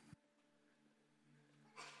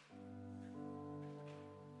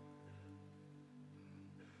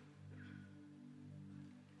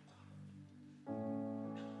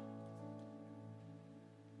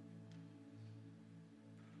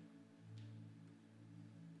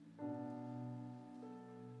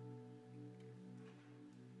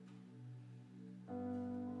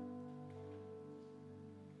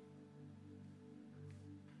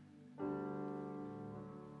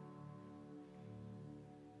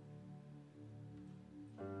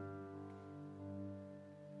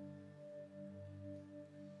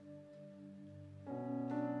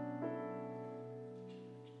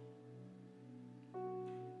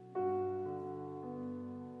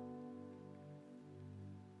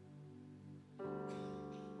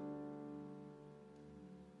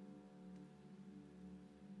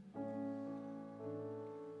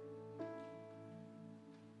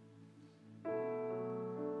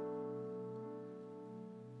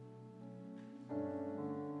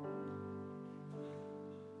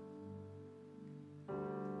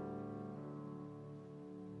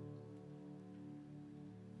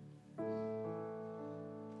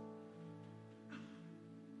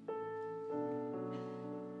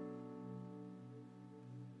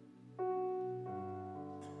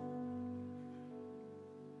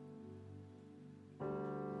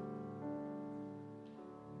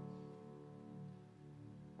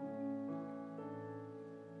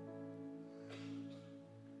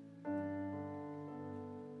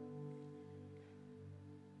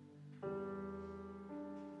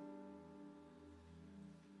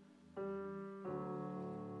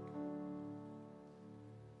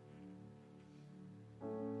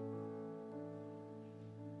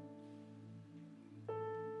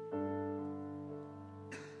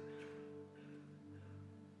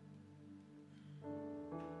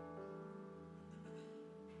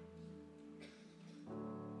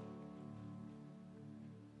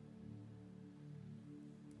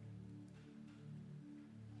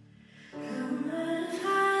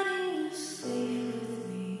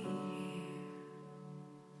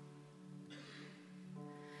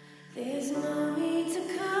 There's no need to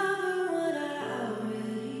cover what I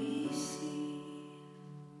already see.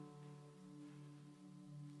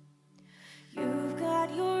 You've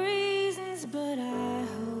got your reasons, but I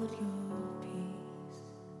hold your peace.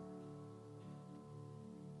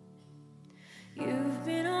 You've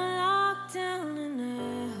been on lockdown and I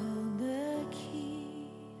hold the key.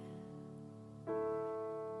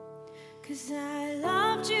 'Cause I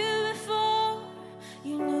loved you before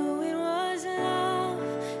you knew it was love,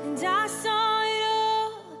 and I saw it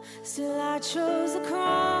all. Still I chose the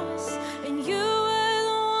cross, and you were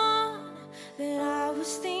the one that I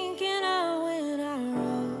was thinking of when I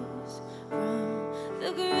rose from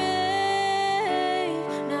the grave.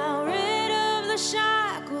 Now rid of the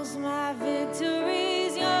shackles, my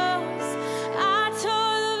victory's yours. I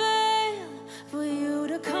tore the veil for you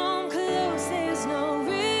to come close. There's no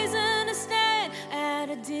reason to stand at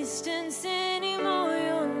a distance anymore.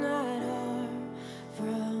 You're not far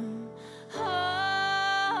from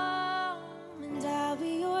home, and I'll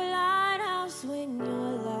be your lighthouse when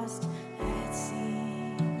you're lost at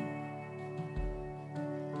sea.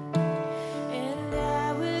 And I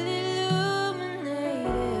will illuminate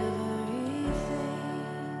everything.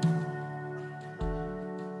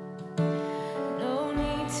 No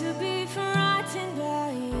need to be frightened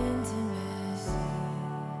by intimacy.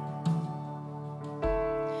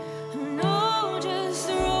 No, just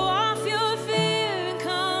throw off your fear and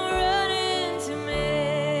come running to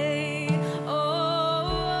me.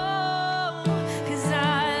 Oh, 'cause I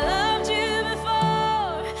loved you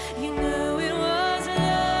before you knew it was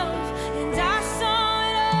love, and I saw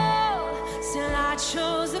it all. Still I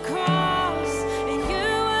chose the cross, and you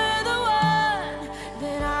were the one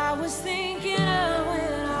that I was thinking of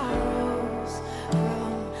when I rose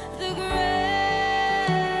from the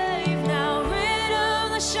grave. Now rid of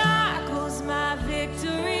the shackles, my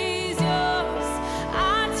victory's yours. I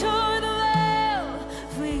tore the veil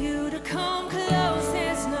for you to come close.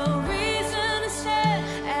 There's no reason to stand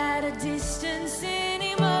at a distance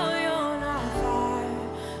anymore. You're not far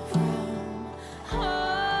from home.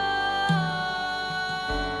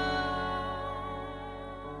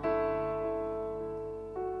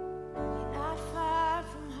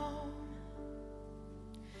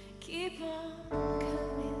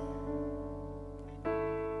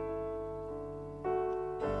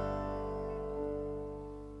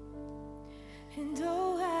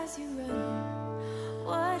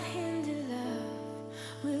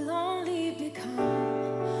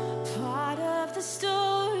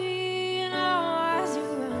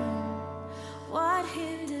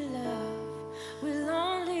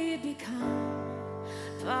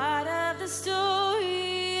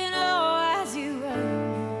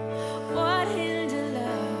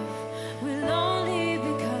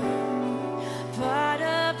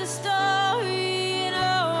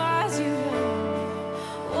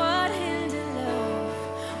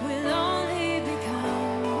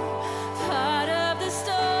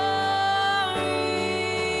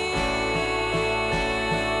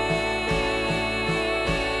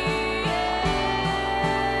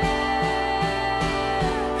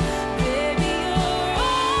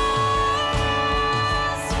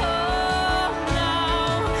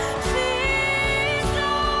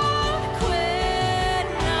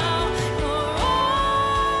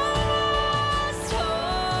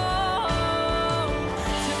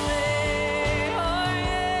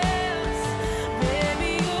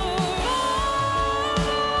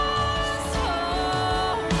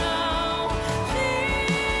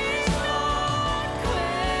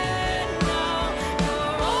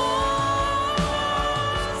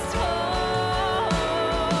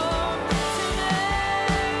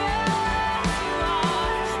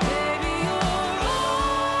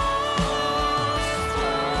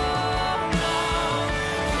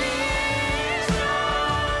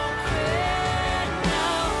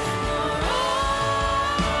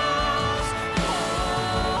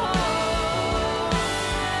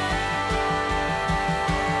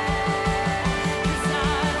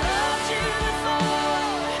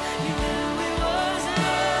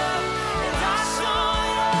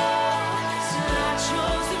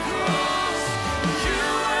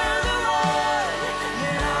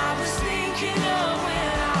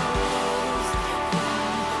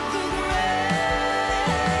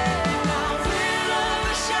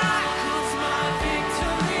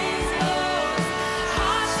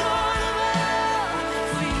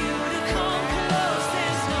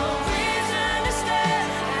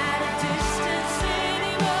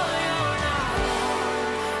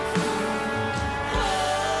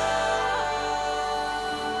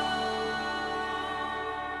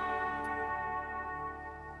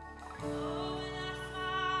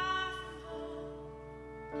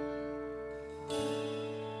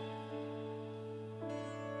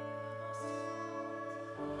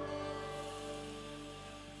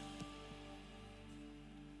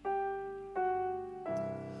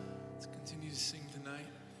 Let's continue to sing tonight.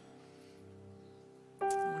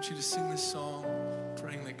 I want you to sing this song,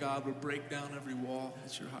 praying that God would break down every wall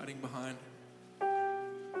that you're hiding behind.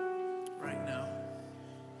 Right now,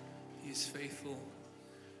 He is faithful,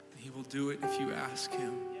 and He will do it if you ask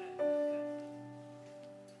Him.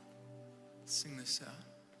 Let's sing this out.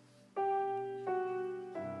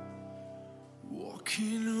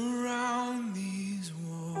 Walking around these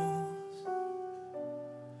walls,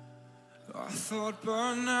 I thought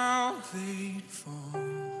by now they'd fall,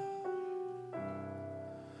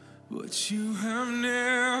 but you have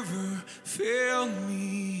never failed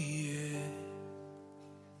me yet.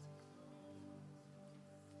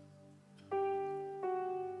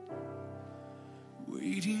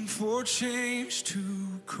 Waiting for change to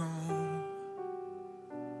come,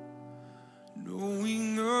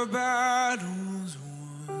 knowing the battle's won,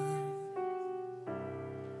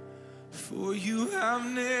 for you have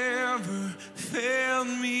never failed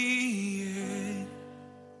me yet.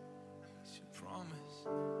 It's your promise.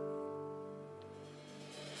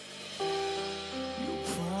 Your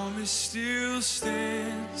promise still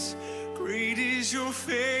stands. Great is your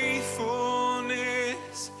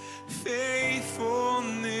faithfulness,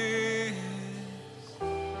 faithfulness.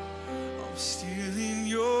 I'm still in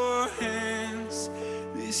your hands.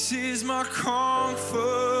 This is my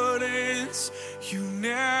confidence. You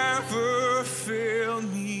never failed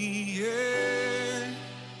me yet.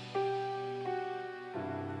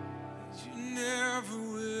 You never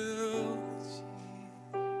will.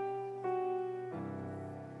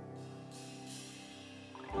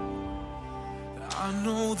 I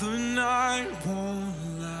know the night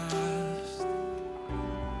won't last.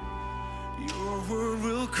 Your word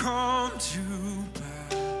will come to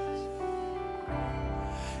pass,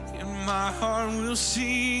 and my heart will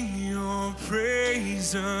sing your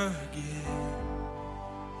praise again.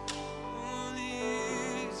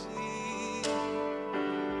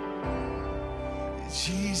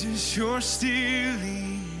 Jesus, you're still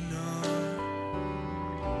enough,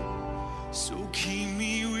 so keep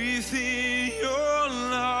me within your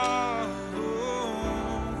love.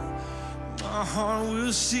 Oh, my heart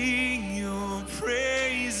will sing your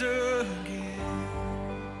praise again.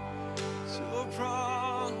 So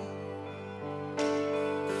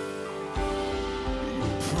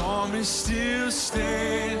your promise still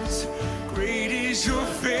stands. Great is your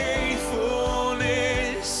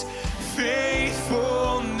faithfulness, faithfulness.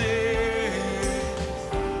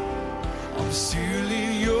 I'm still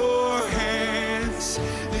in your hands.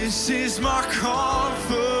 This is my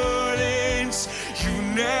confidence. You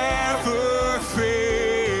never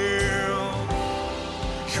fail.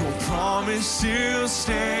 Your promise still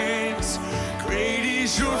stands. Great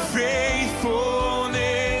is your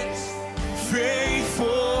faithfulness,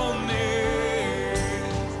 faithfulness.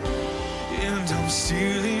 And I'm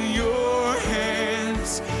still in your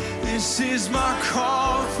hands. This is my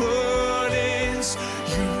confidence.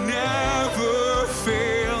 You never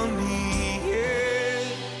fail me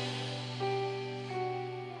yet.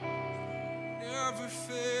 Never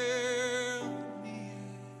fail me yet.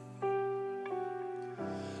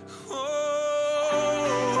 Oh,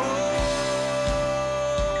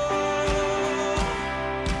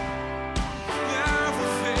 never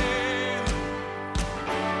fail.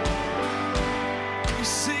 We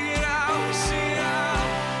sing it out, we sing it out.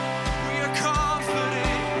 We are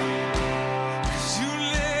confident, 'cause you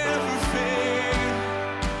never fail.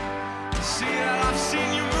 See that I've seen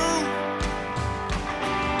you move.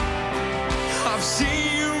 I've seen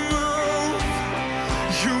you move.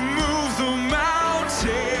 You move the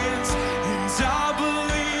mountains, and I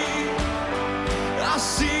believe I'll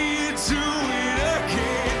see you do it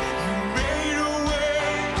again. You made a way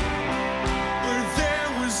where there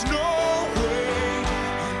was no way,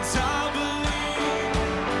 and I believe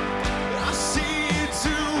I'll see you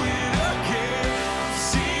do it again. I've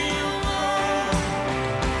seen you move.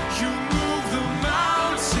 You move the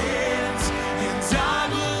mountains, and I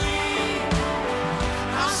believe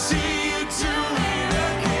I'll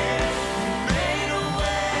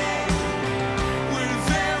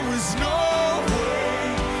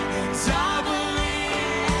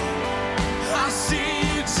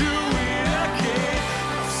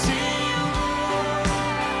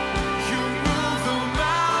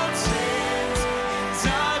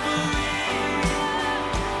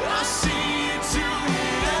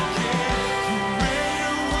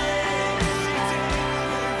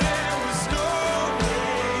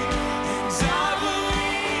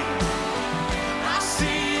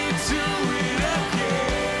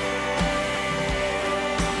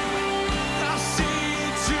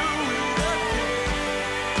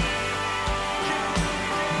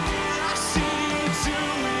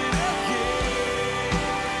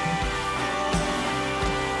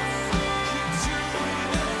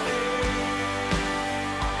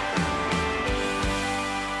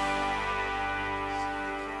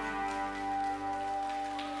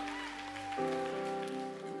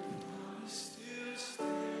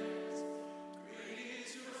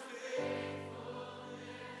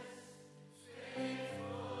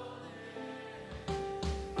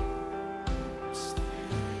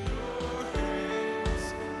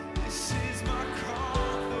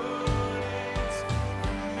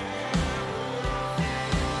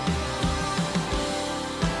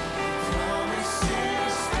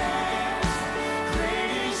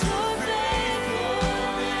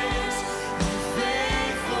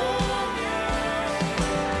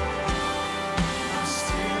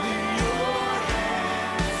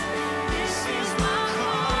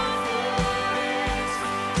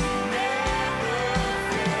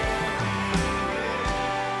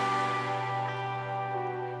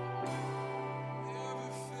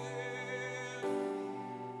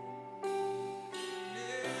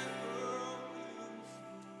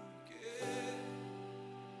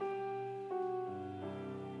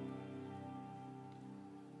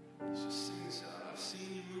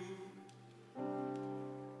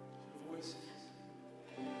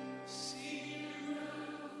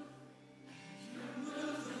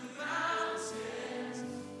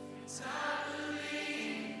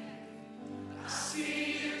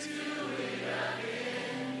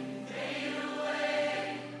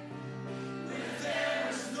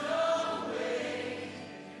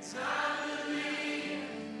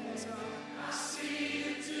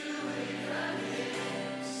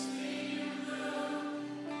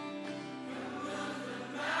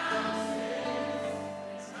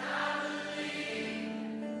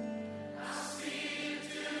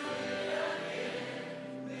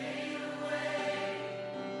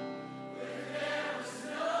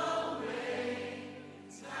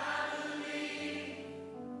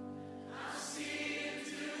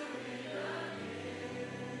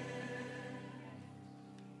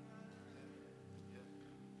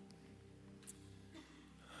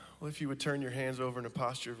Well, if you would turn your hands over in a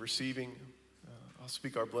posture of receiving, I'll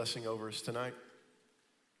speak our blessing over us tonight.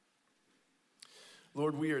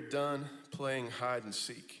 Lord, we are done playing hide and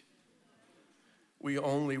seek. We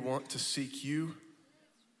only want to seek you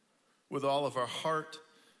with all of our heart.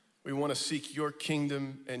 We want to seek your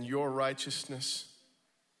kingdom and your righteousness.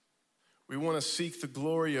 We want to seek the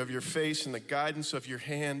glory of your face and the guidance of your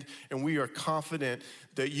hand, and we are confident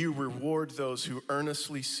that you reward those who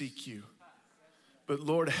earnestly seek you. But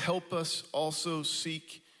Lord, help us also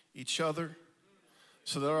seek each other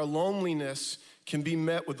so that our loneliness can be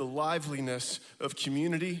met with the liveliness of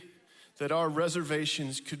community, that our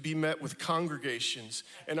reservations could be met with congregations,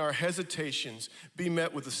 and our hesitations be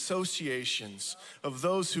met with associations of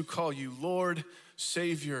those who call you Lord,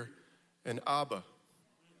 Savior, and Abba.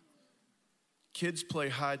 Kids play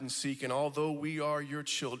hide and seek, and although we are your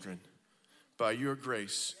children, by your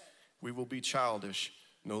grace, we will be childish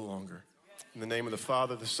no longer. In the name of the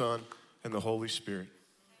Father, the Son, and the Holy Spirit.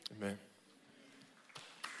 Amen.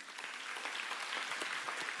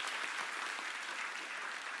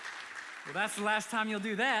 Well, that's the last time you'll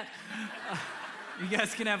do that. You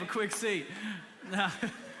guys can have a quick seat.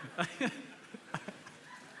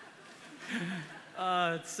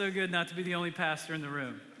 It's so good not to be the only pastor in the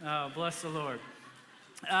room. Bless the Lord.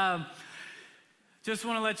 Just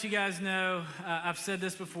want to let you guys know, I've said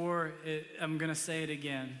this before, I'm going to say it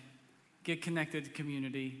again. Get connected to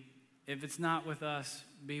community. If it's not with us,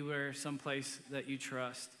 be where someplace that you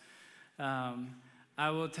trust.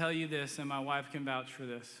 I will tell you this, and my wife can vouch for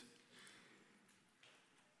this.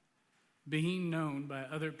 Being known by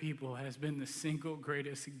other people has been the single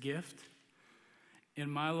greatest gift in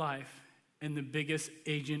my life and the biggest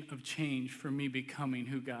agent of change for me becoming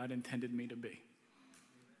who God intended me to be.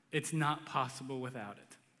 It's not possible without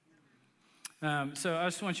it. So I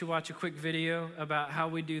just want you to watch a quick video about how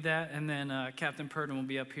we do that, and then Captain Purdon will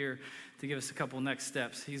be up here to give us a couple next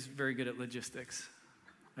steps. He's very good at logistics.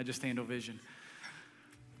 I just handle vision.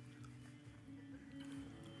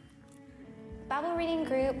 Bible reading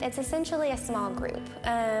group, it's essentially a small group.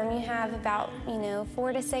 You have about,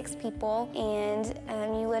 4 to 6 people, and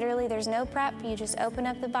you literally, there's no prep. You just open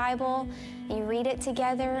up the Bible, you read it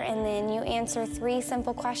together, and then you answer 3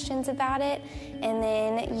 simple questions about it, and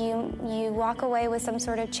then you walk away with some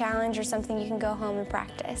sort of challenge or something you can go home and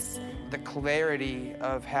practice. The clarity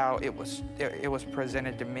of how it was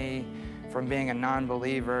presented to me from being a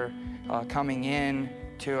non-believer, coming in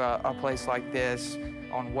to a place like this,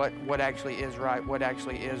 on what actually is right, what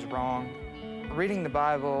actually is wrong. Reading the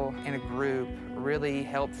Bible in a group really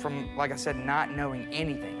helped from, like I said, not knowing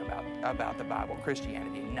anything about the Bible,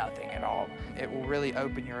 Christianity, nothing at all. It will really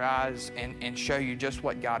open your eyes and show you just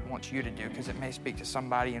what God wants you to do, because it may speak to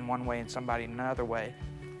somebody in one way and somebody in another way.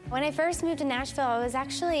 When I first moved to Nashville, I was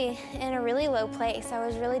actually in a really low place. I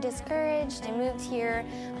was really discouraged. I moved here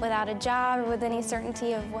without a job or with any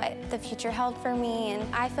certainty of what the future held for me.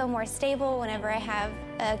 And I feel more stable whenever I have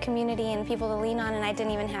a community and people to lean on, and I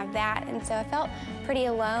didn't even have that. And so I felt pretty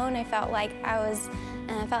alone. I felt like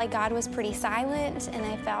God was pretty silent, and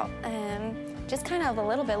I felt just kind of a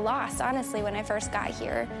little bit lost, honestly, when I first got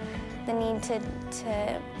here. The need to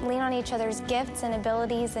lean on each other's gifts and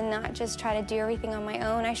abilities and not just try to do everything on my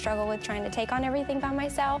own. I struggle with trying to take on everything by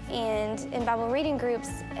myself. And in Bible reading groups,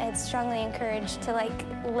 it's strongly encouraged to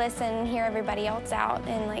listen, hear everybody else out,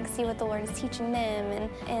 and see what the Lord is teaching them,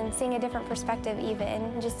 and seeing a different perspective even,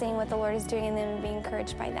 and just seeing what the Lord is doing in them and being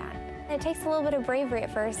encouraged by that. It takes a little bit of bravery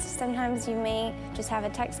at first. Sometimes you may just have a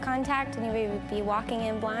text contact and you may be walking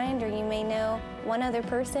in blind, or you may know one other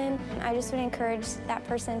person. I just would encourage that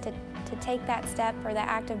person to take that step or that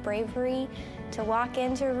act of bravery, to walk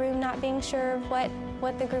into a room not being sure of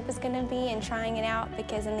what the group is going to be and trying it out,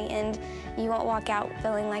 because in the end, you won't walk out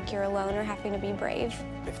feeling like you're alone or having to be brave.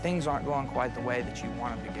 If things aren't going quite the way that you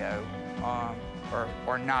want them to go,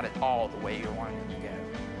 or not at all the way you want them to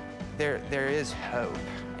go, there is hope.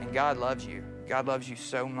 God loves you. God loves you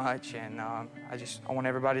so much, and I want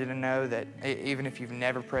everybody to know that even if you've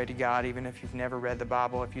never prayed to God, even if you've never read the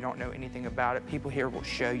Bible, if you don't know anything about it, people here will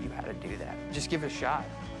show you how to do that. Just give it a shot.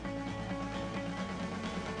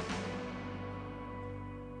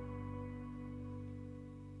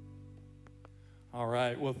 All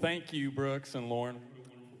right. Well, thank you, Brooks and Lauren, for the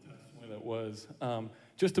wonderful testimony that was.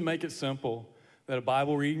 Just to make it simple, that a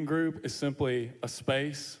Bible reading group is simply a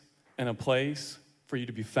space and a place for you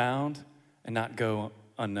to be found and not go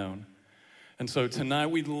unknown. And so tonight,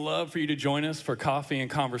 we'd love for you to join us for coffee and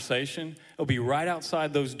conversation. It'll be right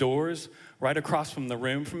outside those doors, right across from the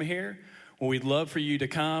room from here. Well, we'd love for you to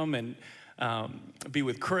come and be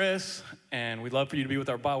with Chris, and we'd love for you to be with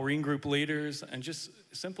our Bible reading group leaders, and just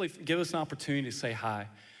simply give us an opportunity to say hi.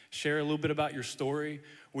 share a little bit about your story.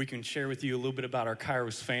 We can share with you a little bit about our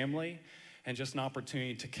Kairos family and just an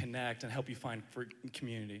opportunity to connect and help you find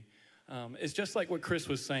community. It's just like what Chris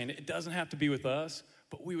was saying. It doesn't have to be with us,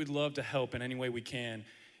 but we would love to help in any way we can.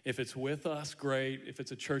 If it's with us, great. If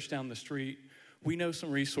it's a church down the street, we know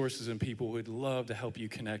some resources and people who would love to help you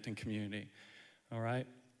connect in community. All right?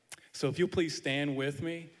 So if you'll please stand with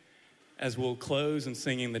me as we'll close in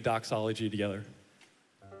singing the doxology together.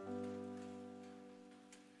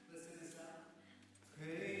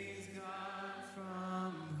 Praise God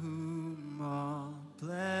from whom all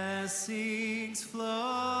blessings flow.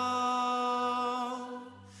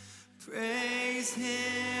 Praise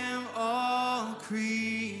him, all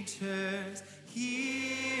creatures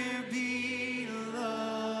here below.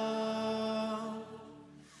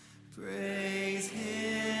 Praise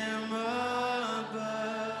him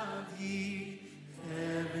above, ye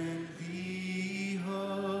heavenly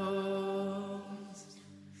hosts.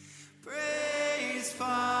 Praise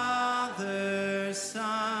Father,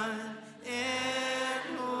 Son,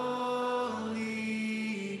 and Holy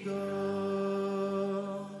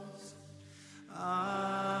Ghost. Amen.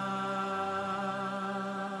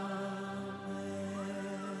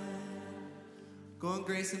 Go in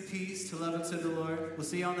grace and peace to love and serve the Lord. We'll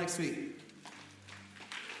see y'all next week.